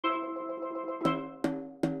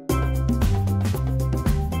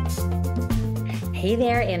Hey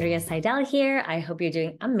there, Andrea Seydel here. I hope you're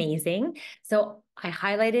doing amazing. So, I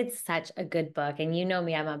highlighted such a good book, and you know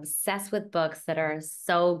me, I'm obsessed with books that are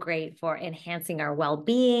so great for enhancing our well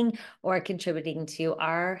being or contributing to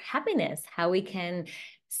our happiness, how we can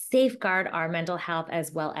safeguard our mental health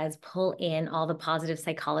as well as pull in all the positive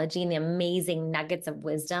psychology and the amazing nuggets of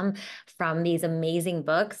wisdom from these amazing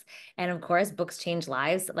books. And of course, books change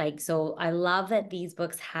lives. So I love that these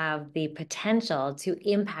books have the potential to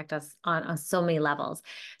impact us on so many levels.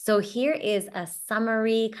 So here is a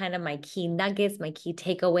summary, kind of my key nuggets, my key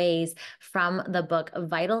takeaways from the book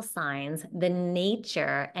Vital Signs: The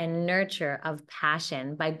Nature and Nurture of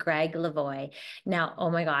Passion by Gregg Levoy. Now, oh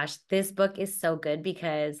my gosh, this book is so good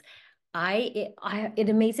because it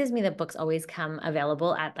amazes me that books always come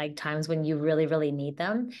available at like times when you really, really need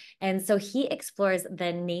them. And so he explores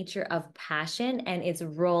the nature of passion and its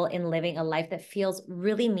role in living a life that feels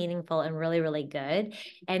really meaningful and really, really good.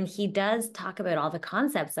 And he does talk about all the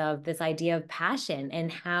concepts of this idea of passion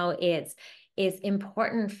and how it's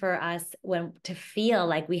important for us when to feel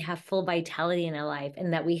like we have full vitality in our life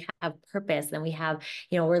and that we have purpose and we have,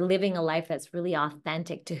 we're living a life that's really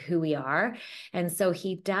authentic to who we are. And so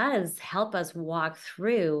he does help us walk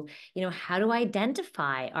through, how to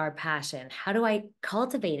identify our passion, how do I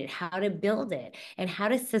cultivate it, how to build it, and how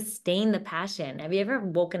to sustain the passion. Have you ever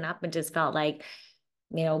woken up and just felt like,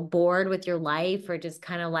 bored with your life or just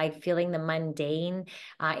kind of like feeling the mundane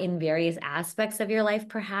in various aspects of your life,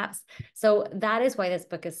 perhaps? So that is why this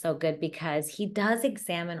book is so good, because he does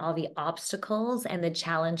examine all the obstacles and the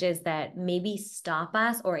challenges that maybe stop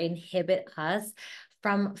us or inhibit us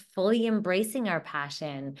from fully embracing our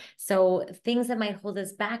passion. So things that might hold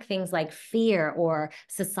us back, things like fear or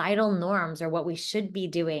societal norms or what we should be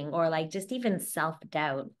doing, or like just even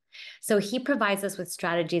self-doubt. So he provides us with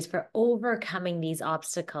strategies for overcoming these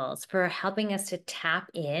obstacles, for helping us to tap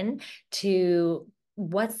in to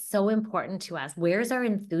what's so important to us. Where's our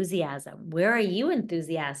enthusiasm? Where are you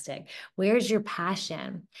enthusiastic? Where's your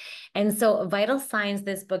passion? And so Vital Signs,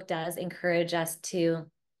 this book does encourage us to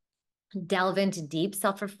delve into deep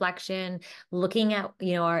self-reflection, looking at,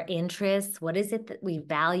 our interests, what is it that we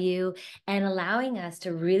value, and allowing us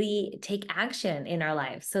to really take action in our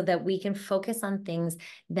life so that we can focus on things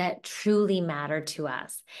that truly matter to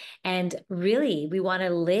us. And really, we want to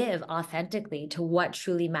live authentically to what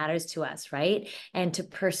truly matters to us, right? And to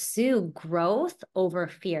pursue growth over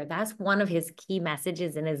fear. That's one of his key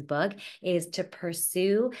messages in his book, is to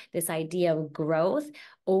pursue this idea of growth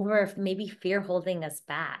over maybe fear holding us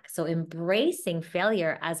back. So embracing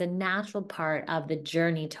failure as a natural part of the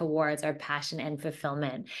journey towards our passion and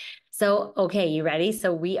fulfillment. So, okay, you ready?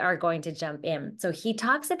 So we are going to jump in. So he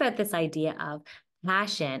talks about this idea of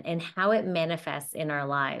passion and how it manifests in our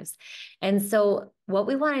lives. And so what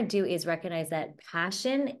we want to do is recognize that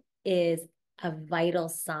passion is a vital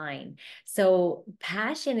sign. So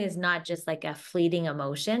passion is not just like a fleeting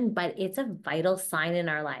emotion, but it's a vital sign in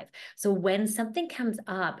our life. So when something comes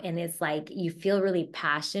up and it's like you feel really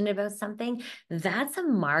passionate about something, that's a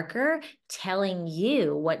marker telling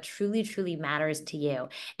you what truly, truly matters to you.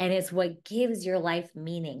 And it's what gives your life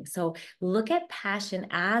meaning. So look at passion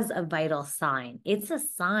as a vital sign. It's a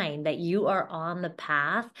sign that you are on the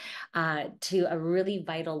path to a really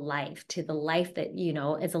vital life, to the life that,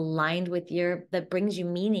 is aligned with that brings you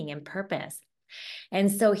meaning and purpose.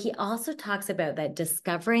 And so he also talks about that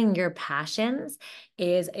discovering your passions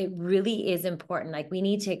it really is important. Like we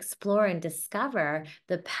need to explore and discover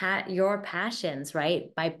your passions, right?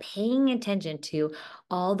 By paying attention to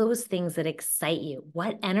all those things that excite you,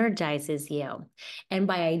 what energizes you. And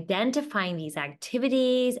by identifying these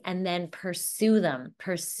activities and then pursue them,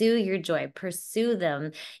 pursue your joy, pursue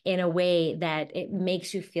them in a way that it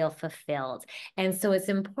makes you feel fulfilled. And so it's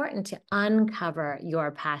important to uncover your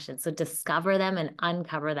passions. So discover them and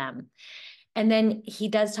uncover them. And then he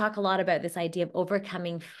does talk a lot about this idea of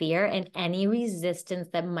overcoming fear and any resistance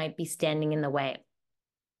that might be standing in the way.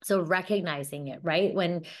 So recognizing it, right?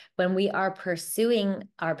 When we are pursuing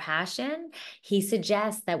our passion, he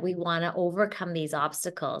suggests that we want to overcome these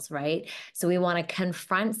obstacles, right? So we want to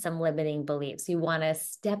confront some limiting beliefs. We want to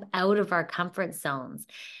step out of our comfort zones.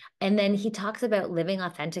 And then he talks about living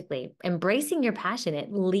authentically, embracing your passion.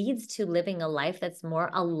 It leads to living a life that's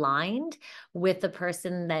more aligned with the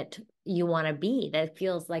person that you want to be, that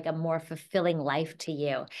feels like a more fulfilling life to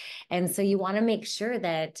you. And so you want to make sure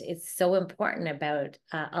that it's so important about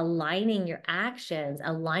aligning your actions,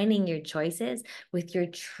 aligning your choices with your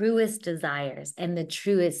truest desires and the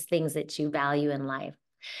truest things that you value in life.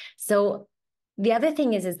 So The other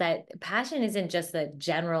thing is that passion isn't just a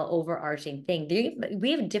general overarching thing.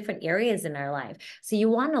 We have different areas in our life. So you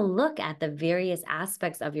want to look at the various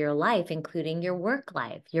aspects of your life, including your work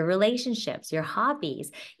life, your relationships, your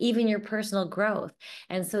hobbies, even your personal growth.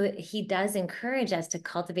 And so he does encourage us to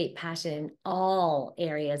cultivate passion in all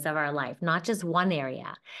areas of our life, not just one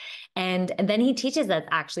area. And then he teaches us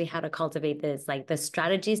actually how to cultivate this, like the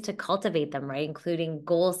strategies to cultivate them, right? Including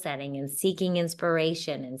goal setting and seeking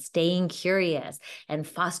inspiration and staying curious and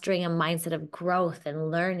fostering a mindset of growth and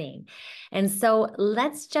learning. And so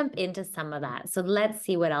let's jump into some of that. So let's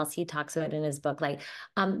see what else he talks about in his book. Like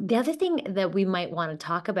the other thing that we might want to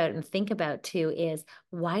talk about and think about too is,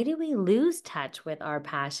 why do we lose touch with our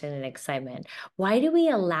passion and excitement? Why do we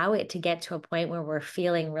allow it to get to a point where we're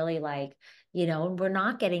feeling really like, we're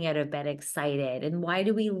not getting out of bed excited? And why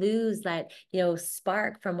do we lose that,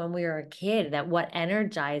 spark from when we were a kid, that what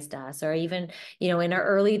energized us, or even, in our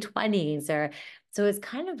early 20s? Or so it's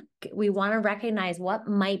kind of, we want to recognize what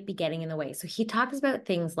might be getting in the way. So he talks about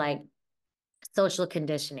things like social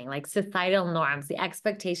conditioning, like societal norms, the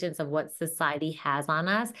expectations of what society has on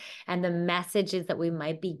us, and the messages that we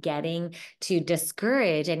might be getting to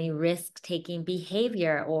discourage any risk-taking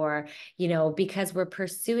behavior, or, because we're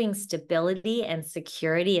pursuing stability and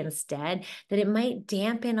security instead, that it might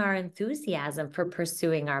dampen our enthusiasm for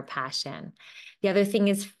pursuing our passion. The other thing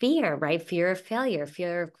is fear, right? Fear of failure,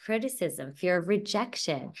 fear of criticism, fear of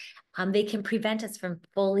rejection. They can prevent us from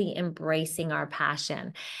fully embracing our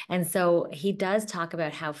passion. And so he does talk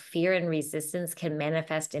about how fear and resistance can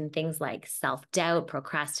manifest in things like self-doubt,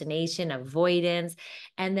 procrastination, avoidance,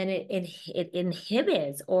 and then it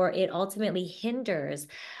inhibits, or it ultimately hinders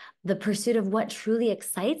the pursuit of what truly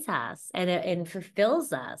excites us and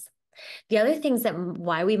fulfills us. The other things that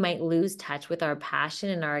why we might lose touch with our passion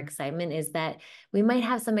and our excitement is that we might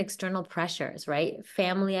have some external pressures, right?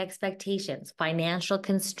 Family expectations, financial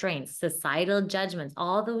constraints, societal judgments,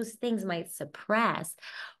 all those things might suppress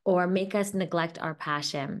or make us neglect our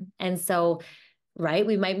passion. And so, right,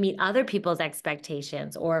 we might meet other people's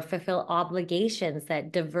expectations or fulfill obligations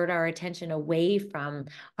that divert our attention away from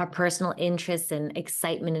our personal interests and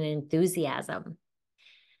excitement and enthusiasm.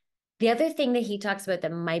 The other thing that he talks about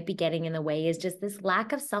that might be getting in the way is just this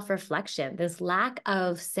lack of self reflection, this lack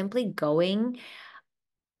of simply going.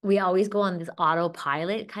 We always go on this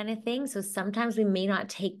autopilot kind of thing. So sometimes we may not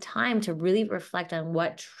take time to really reflect on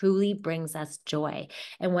what truly brings us joy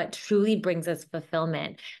and what truly brings us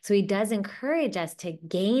fulfillment. So he does encourage us to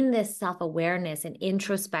gain this self awareness and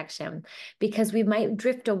introspection, because we might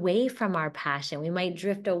drift away from our passion. We might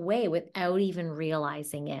drift away without even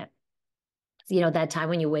realizing it. That time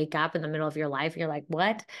when you wake up in the middle of your life, you're like,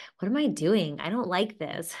 what am I doing? I don't like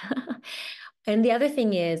this. And the other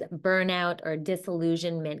thing is burnout or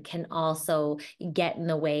disillusionment can also get in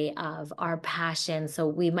the way of our passion. So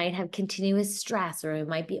we might have continuous stress, or we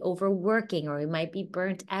might be overworking, or we might be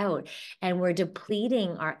burnt out, and we're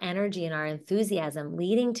depleting our energy and our enthusiasm,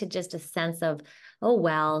 leading to just a sense of, oh,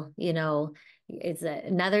 well, it's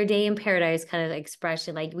another day in paradise kind of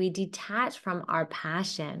expression. Like we detach from our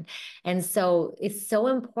passion. And so it's so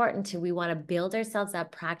important we want to build ourselves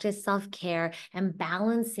up, practice self-care and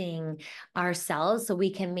balancing ourselves so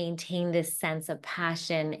we can maintain this sense of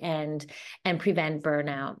passion and prevent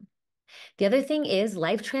burnout. The other thing is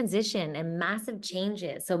life transition and massive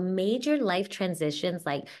changes. So, major life transitions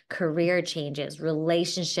like career changes,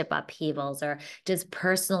 relationship upheavals, or just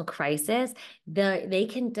personal crisis, they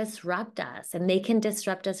can disrupt us, and they can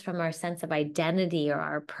disrupt us from our sense of identity or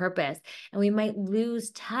our purpose. And we might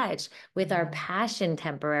lose touch with our passion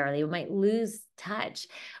temporarily. We might lose touch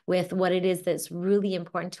with what it is that's really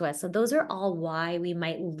important to us. So, those are all why we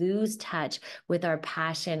might lose touch with our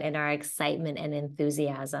passion and our excitement and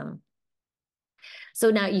enthusiasm. So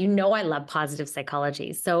now I love positive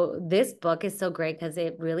psychology. So this book is so great because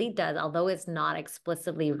it really does, although it's not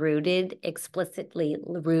explicitly rooted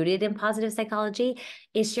in positive psychology,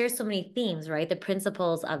 it shares so many themes, right? The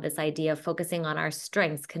principles of this idea of focusing on our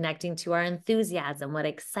strengths, connecting to our enthusiasm, what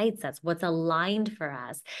excites us, what's aligned for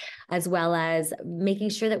us, as well as making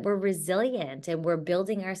sure that we're resilient and we're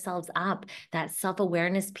building ourselves up. That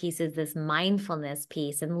self-awareness piece is this mindfulness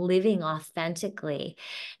piece and living authentically.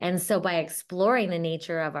 And so by exploring the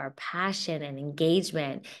nature of our passion and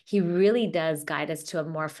engagement, he really does guide us to a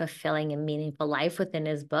more fulfilling and meaningful life within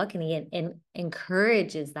his book. And he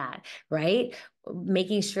encourages that, right?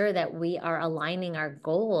 Making sure that we are aligning our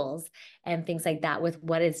goals and things like that with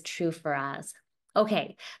what is true for us.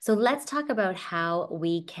 Okay, so let's talk about how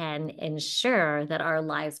we can ensure that our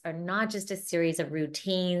lives are not just a series of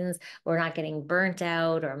routines, we're not getting burnt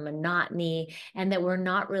out or monotony, and that we're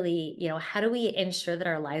not really, how do we ensure that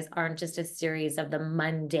our lives aren't just a series of the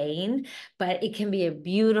mundane, but it can be a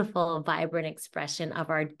beautiful, vibrant expression of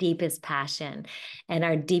our deepest passion and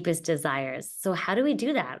our deepest desires. So, how do we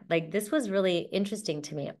do that? Like, this was really interesting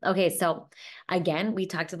to me. Okay, so again, we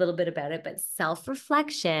talked a little bit about it, but self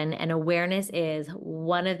reflection and awareness is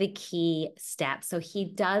one of the key steps. So he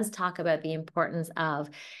does talk about the importance of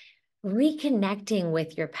reconnecting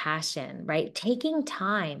with your passion, right? Taking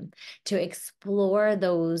time to explore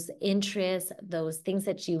those interests, those things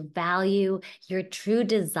that you value, your true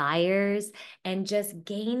desires, and just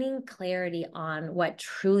gaining clarity on what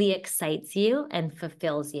truly excites you and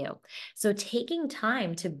fulfills you. So taking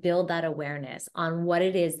time to build that awareness on what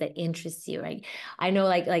it is that interests you, right? I know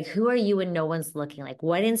like who are you when no one's looking? Like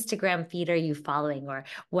what Instagram feed are you following, or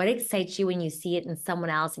what excites you when you see it in someone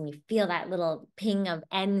else and you feel that little ping of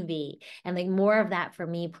envy? And like more of that for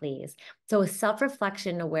me, please. So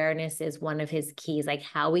self-reflection awareness is one of his keys, like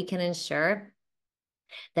how we can ensure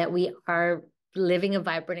that we are living a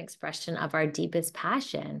vibrant expression of our deepest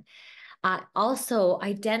passion. Also,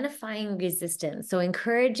 identifying resistance. So,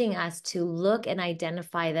 encouraging us to look and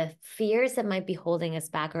identify the fears that might be holding us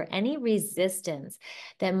back, or any resistance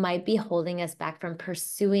that might be holding us back from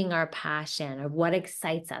pursuing our passion or what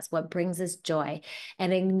excites us, what brings us joy,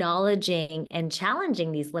 and acknowledging and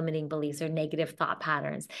challenging these limiting beliefs or negative thought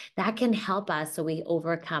patterns. That can help us so we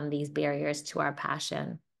overcome these barriers to our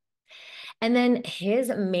passion. And then his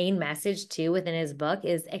main message, too, within his book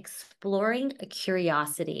is exploring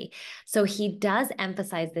curiosity. So he does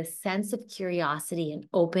emphasize this sense of curiosity and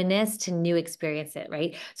openness to new experiences,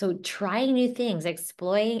 right? So trying new things,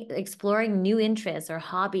 exploring new interests or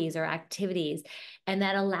hobbies or activities, and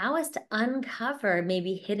that allow us to uncover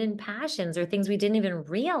maybe hidden passions or things we didn't even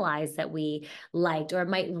realize that we liked, or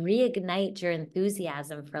might reignite your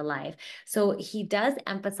enthusiasm for life. So he does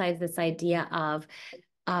emphasize this idea of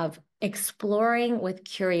exploring with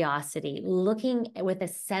curiosity, looking with a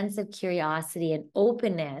sense of curiosity and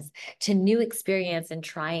openness to new experience and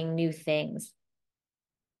trying new things.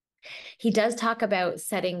 He does talk about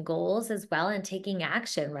setting goals as well and taking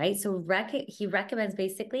action, right? So he recommends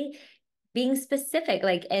basically being specific,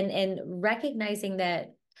 like and recognizing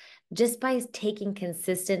that just by taking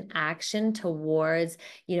consistent action towards,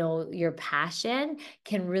 your passion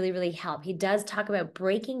can really help. He does talk about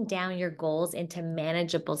breaking down your goals into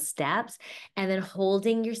manageable steps and then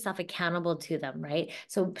holding yourself accountable to them, right?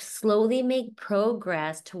 So slowly make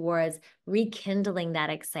progress towards rekindling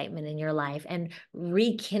that excitement in your life and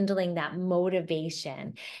rekindling that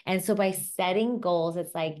motivation. And so by setting goals,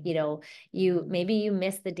 it's like, you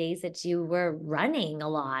miss the days that you were running a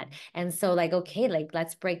lot. And so like, okay, like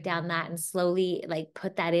let's break down that and slowly like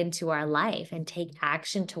put that into our life and take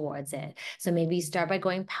action towards it. So maybe you start by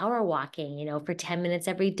going power walking, for 10 minutes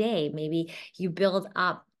every day. Maybe you build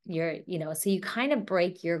up so you kind of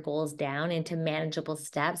break your goals down into manageable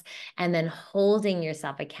steps and then holding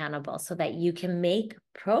yourself accountable so that you can make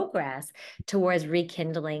progress towards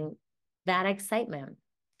rekindling that excitement.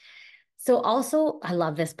 So also, I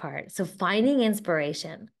love this part. So finding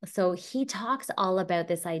inspiration. So he talks all about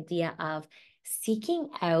this idea of seeking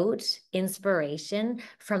out inspiration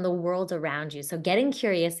from the world around you. So getting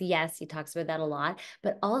curious, yes, he talks about that a lot,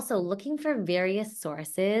 but also looking for various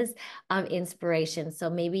sources of inspiration.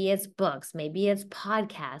 So maybe it's books, maybe it's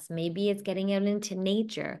podcasts, maybe it's getting out into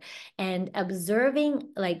nature and observing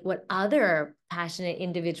like what other passionate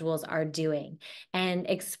individuals are doing and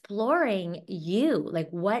exploring like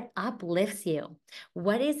what uplifts you,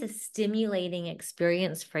 what is a stimulating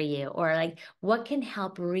experience for you, or like what can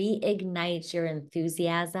help reignite your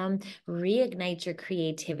enthusiasm, reignite your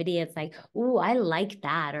creativity. It's like, oh, I like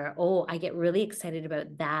that, or oh, I get really excited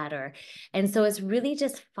about that, and so it's really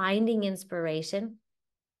just finding inspiration.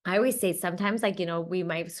 I always say sometimes, like, we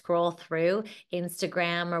might scroll through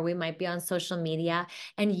Instagram or we might be on social media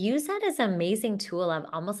and use that as an amazing tool of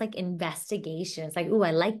almost like investigation. It's like, ooh, I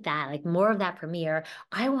like that, like more of that for me, or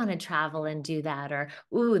I want to travel and do that, or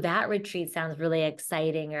ooh, that retreat sounds really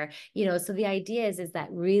exciting, or, so the idea is that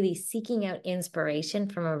really seeking out inspiration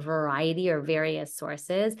from a variety or various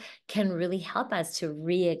sources can really help us to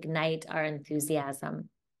reignite our enthusiasm.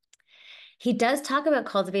 He does talk about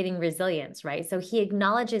cultivating resilience, right? So he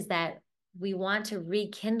acknowledges that we want to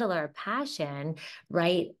rekindle our passion,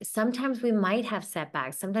 right? Sometimes we might have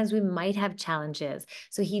setbacks, sometimes we might have challenges.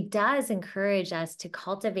 So he does encourage us to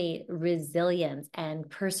cultivate resilience and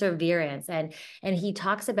perseverance. And he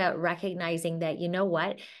talks about recognizing that, you know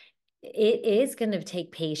what? it is going to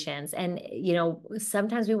take patience. And,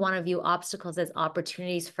 sometimes we want to view obstacles as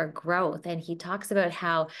opportunities for growth. And he talks about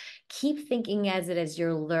how keep thinking as it as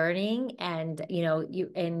you're learning and,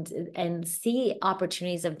 and see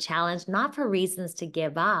opportunities of challenge, not for reasons to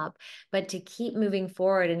give up, but to keep moving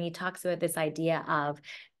forward. And he talks about this idea of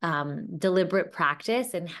deliberate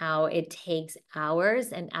practice and how it takes hours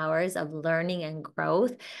and hours of learning and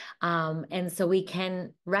growth. And so we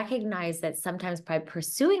can recognize that sometimes by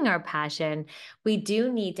pursuing our passion, we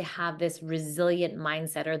do need to have this resilient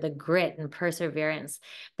mindset or the grit and perseverance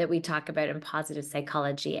that we talk about in positive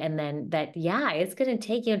psychology. And then that, yeah, it's going to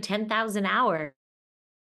take, 10,000 hours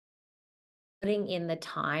putting in the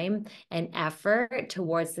time and effort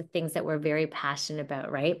towards the things that we're very passionate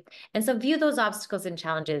about, right? And so view those obstacles and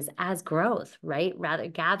challenges as growth, right? Rather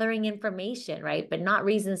gathering information, right? But not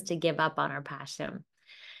reasons to give up on our passion.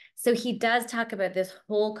 So he does talk about this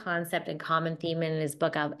whole concept and common theme in his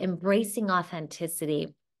book of embracing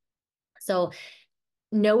authenticity. So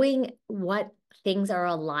knowing what things are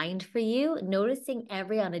aligned for you, noticing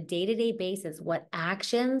on a day-to-day basis what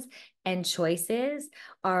actions and choices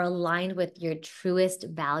are aligned with your truest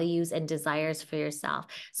values and desires for yourself.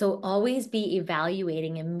 So always be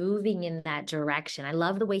evaluating and moving in that direction. I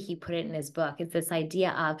love the way he put it in his book. It's this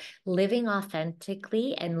idea of living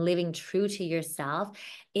authentically and living true to yourself.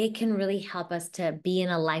 It can really help us to be in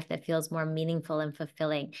a life that feels more meaningful and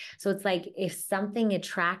fulfilling. So it's like if something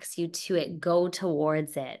attracts you to it, go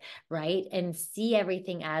towards it, right? And see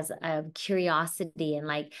everything as a curiosity and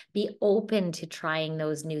like be open to trying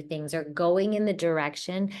those new things or going in the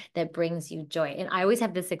direction that brings you joy. And I always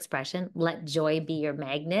have this expression, let joy be your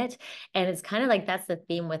magnet. And it's kind of like that's the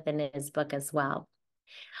theme within his book as well.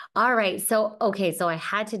 All right. So, okay. So I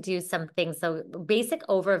had to do some things. So basic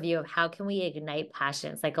overview of how can we ignite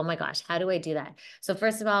passions? Like, oh my gosh, how do I do that? So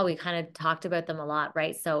first of all, we kind of talked about them a lot,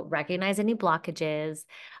 right? So recognize any blockages,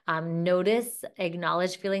 notice,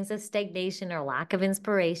 acknowledge feelings of stagnation or lack of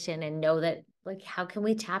inspiration, and know that like, how can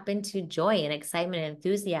we tap into joy and excitement and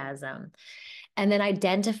enthusiasm? And then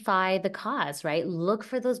identify the cause, right? Look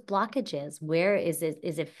for those blockages. Where is it?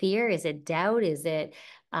 Is it fear? Is it doubt? Is it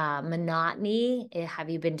monotony?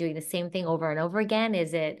 Have you been doing the same thing over and over again?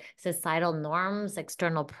 Is it societal norms,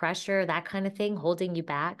 external pressure, that kind of thing holding you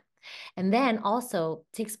back? And then also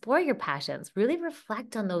to explore your passions, really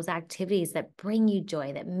reflect on those activities that bring you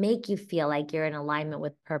joy, that make you feel like you're in alignment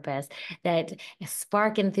with purpose, that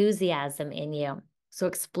spark enthusiasm in you. So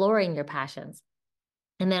exploring your passions.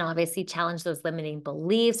 And then obviously challenge those limiting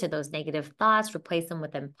beliefs or those negative thoughts, replace them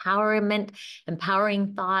with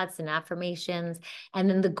empowering thoughts and affirmations. And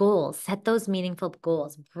then the goals, set those meaningful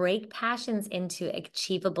goals, break passions into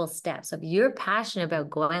achievable steps. So if you're passionate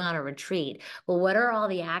about going on a retreat, well, what are all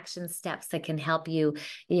the action steps that can help you,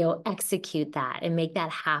 execute that and make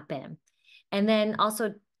that happen? And then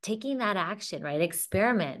also taking that action, right?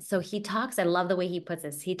 Experiment. So I love the way he puts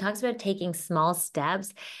this. He talks about taking small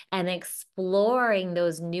steps and exploring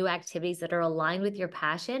those new activities that are aligned with your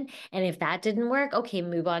passion. And if that didn't work, okay,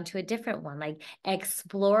 move on to a different one, like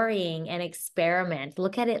exploring and experiment.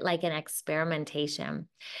 Look at it like an experimentation.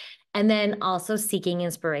 And then also seeking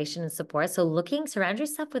inspiration and support. So surround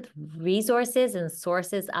yourself with resources and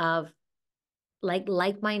sources of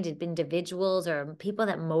like-minded individuals or people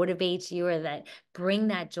that motivate you or that bring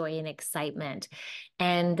that joy and excitement,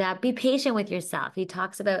 and be patient with yourself. He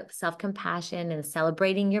talks about self-compassion and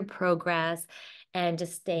celebrating your progress and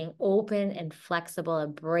just staying open and flexible,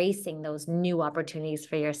 embracing those new opportunities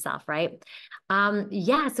for yourself, right?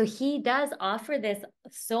 Yeah, so he does offer this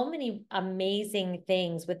so many amazing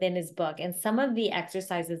things within his book, and some of the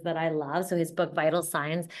exercises that I love, so his book Vital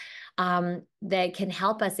Signs, that can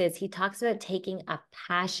help us is he talks about taking a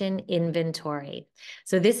passion inventory.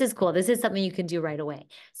 So this is cool. This is something you can do right away.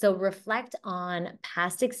 So reflect on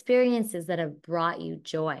past experiences that have brought you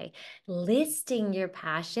joy, listing your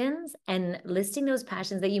passions and listing those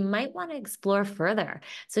passions that you might want to explore further.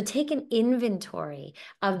 So take an inventory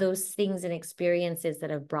of those things and experiences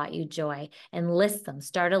that have brought you joy and list them,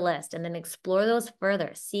 start a list, and then explore those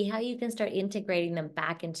further. See how you can start integrating them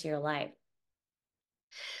back into your life.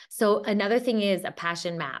 So another thing is a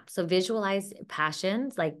passion map. So visualize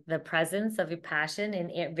passions, like the presence of your passion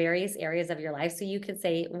in various areas of your life. So you could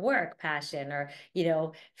say work passion or,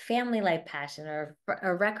 family life passion or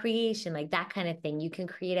recreation, like that kind of thing. You can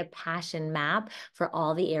create a passion map for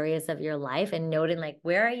all the areas of your life and noting like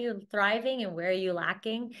where are you thriving and where are you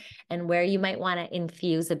lacking and where you might want to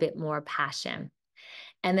infuse a bit more passion.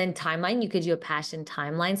 And then timeline, you could do a passion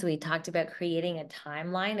timeline. So we talked about creating a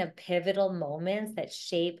timeline of pivotal moments that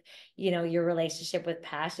shape, your relationship with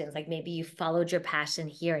passions. Like maybe you followed your passion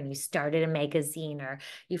here and you started a magazine, or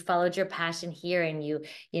you followed your passion here and you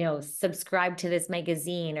subscribed to this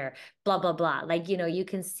magazine, or blah, blah, blah. Like, you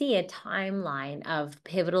can see a timeline of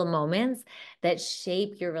pivotal moments that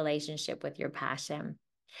shape your relationship with your passion.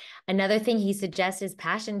 Another thing he suggests is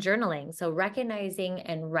passion journaling. So, recognizing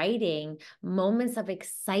and writing moments of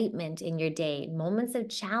excitement in your day, moments of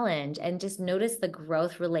challenge, and just notice the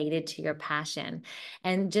growth related to your passion.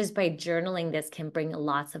 And just by journaling, this can bring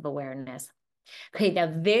lots of awareness. Okay, now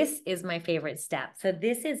this is my favorite step. So,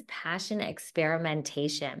 this is passion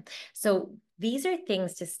experimentation. So, these are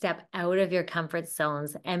things to step out of your comfort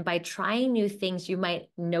zones. And by trying new things, you might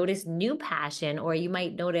notice new passion, or you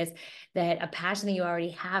might notice that a passion that you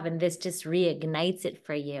already have, and this just reignites it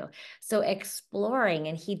for you. So, exploring,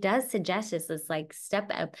 and he does suggest this, is like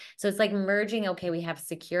step up. So, it's like merging, okay, we have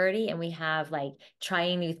security and we have like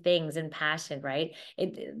trying new things and passion, right?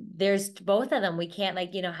 There's both of them. We can't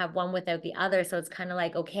have one without the other. So, it's kind of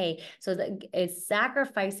like, okay, so it's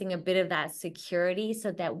sacrificing a bit of that security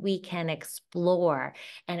so that we can explore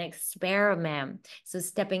and experiment. So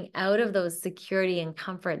stepping out of those security and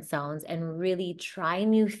comfort zones and really try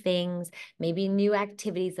new things, maybe new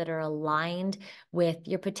activities that are aligned with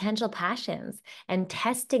your potential passions, and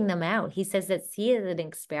testing them out. He says that see it as an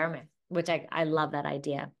experiment, which I love that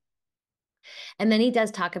idea. And then he does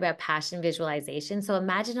talk about passion visualization. So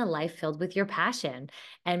imagine a life filled with your passion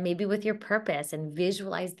and maybe with your purpose, and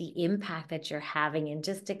visualize the impact that you're having, and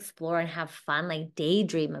just explore and have fun, like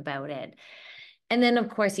daydream about it. And then, of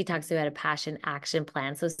course, he talks about a passion action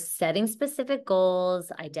plan. So, setting specific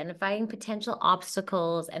goals, identifying potential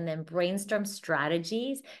obstacles, and then brainstorm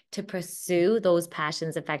strategies to pursue those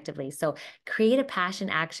passions effectively. So, create a passion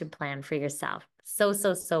action plan for yourself. So,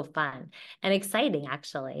 so, so fun and exciting,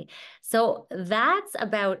 actually. So, that's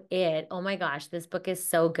about it. Oh my gosh, this book is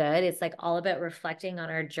so good. It's like all about reflecting on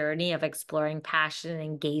our journey of exploring passion and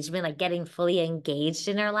engagement, like getting fully engaged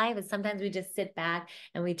in our life. And sometimes we just sit back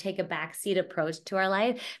and we take a backseat approach to our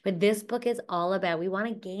life. But this book is all about, we want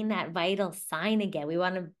to gain that vital sign again. We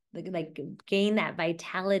want to gain that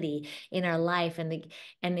vitality in our life, and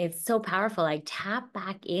it's so powerful. Like tap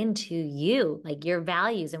back into you, like your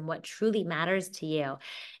values and what truly matters to you.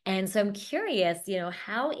 And so I'm curious,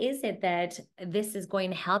 how is it that this is going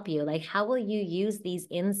to help you? Like, how will you use these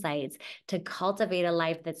insights to cultivate a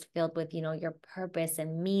life that's filled with, your purpose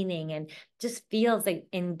and meaning, and just feels like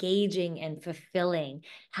engaging and fulfilling?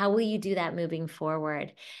 How will you do that moving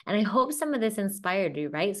forward? And I hope some of this inspired you,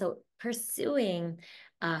 right? So pursuing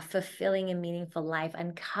fulfilling and meaningful life,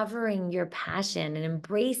 uncovering your passion and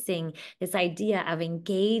embracing this idea of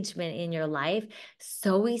engagement in your life,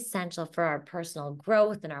 so essential for our personal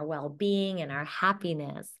growth and our well-being and our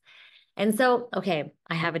happiness. And so, okay,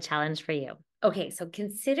 I have a challenge for you. Okay, so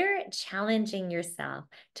consider challenging yourself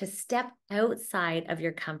to step outside of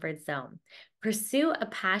your comfort zone. Pursue a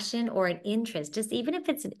passion or an interest, just even if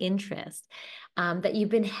it's an interest that you've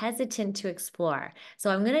been hesitant to explore.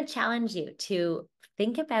 So I'm going to challenge you to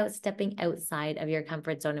think about stepping outside of your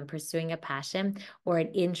comfort zone and pursuing a passion or an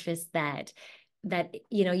interest that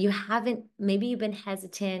you haven't, maybe you've been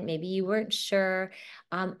hesitant, maybe you weren't sure,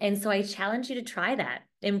 and so I challenge you to try that.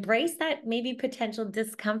 Embrace that maybe potential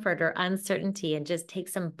discomfort or uncertainty, and just take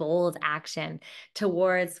some bold action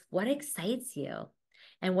towards what excites you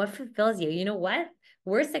and what fulfills you. You know what?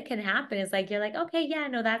 Worst that can happen is like, you're like, okay, yeah,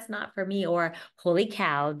 no, that's not for me. Or, holy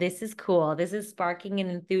cow, this is cool. This is sparking an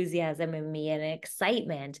enthusiasm in me and an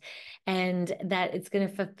excitement, and that it's going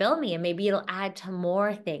to fulfill me. And maybe it'll add to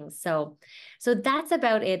more things. So that's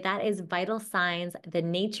about it. That is Vital Signs, The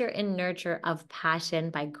Nature and Nurture of Passion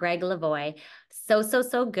by Gregg Levoy. So, so,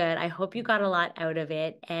 so good. I hope you got a lot out of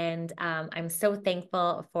it. And I'm so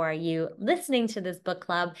thankful for you listening to this book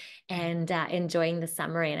club and enjoying the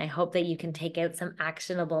summary. And I hope that you can take out some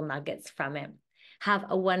actionable nuggets from it. Have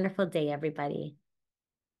a wonderful day, everybody.